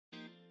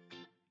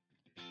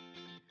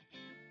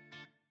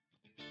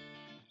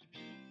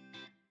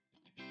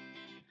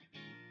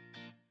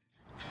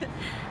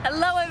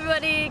Hello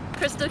everybody,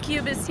 Crystal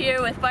Cube is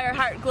here with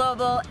Fireheart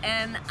Global,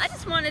 and I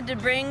just wanted to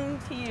bring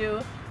to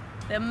you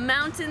the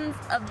mountains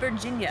of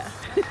Virginia.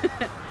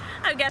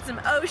 I've got some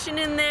ocean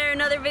in there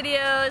in other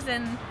videos,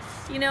 and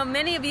you know,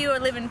 many of you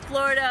live in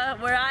Florida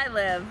where I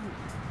live.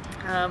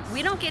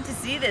 We don't get to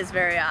see this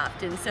very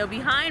often, so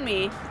behind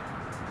me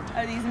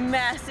are these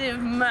massive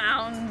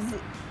mounds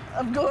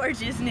of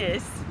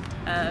gorgeousness.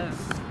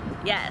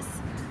 Yes,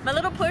 my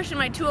little push and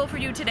my tool for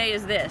you today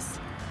is this.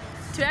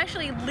 To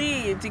actually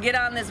leave to get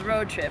on this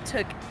road trip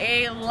took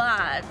a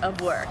lot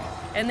of work,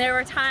 and there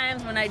were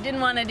times when I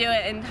didn't want to do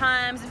it, and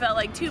times it felt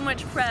like too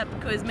much prep,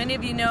 because many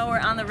of you know we're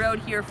on the road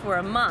here for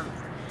a month.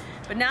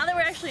 But now that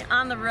we're actually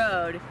on the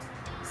road,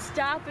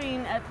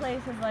 stopping at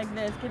places like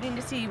this, getting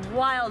to see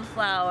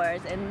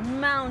wildflowers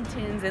and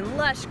mountains and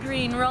lush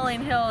green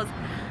rolling hills,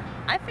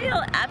 I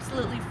feel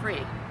absolutely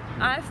free.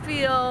 I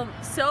feel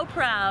so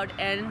proud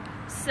and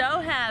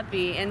so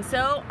happy and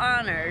so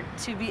honored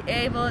to be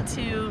able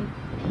to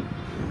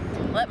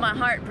let my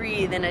heart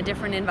breathe in a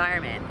different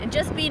environment. And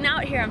just being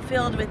out here, I'm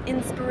filled with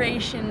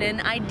inspiration and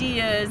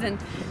ideas and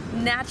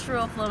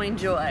natural flowing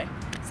joy.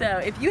 So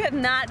if you have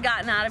not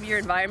gotten out of your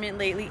environment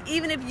lately,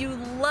 even if you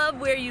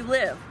love where you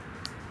live,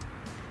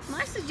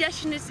 my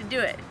suggestion is to do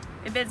it.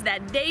 If it's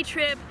that day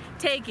trip,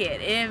 take it.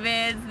 If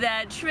it's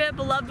that trip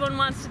a loved one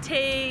wants to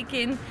take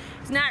and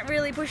is not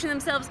really pushing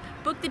themselves,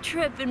 book the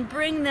trip and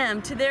bring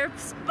them to their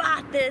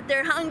spot that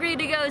they're hungry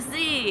to go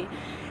see.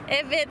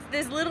 If it's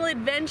this little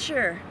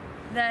adventure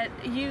that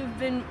you've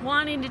been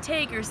wanting to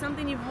take or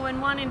something you've been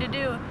wanting to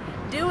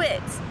do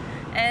it.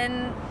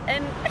 And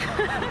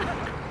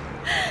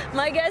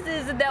my guess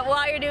is that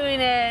while you're doing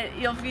it,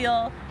 you'll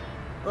feel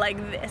like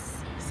this.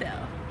 So,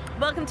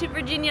 welcome to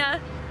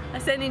Virginia.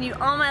 I'm sending you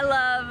all my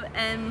love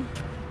and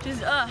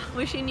just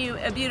wishing you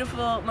a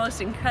beautiful, most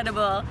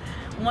incredible,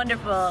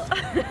 wonderful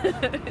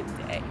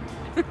day.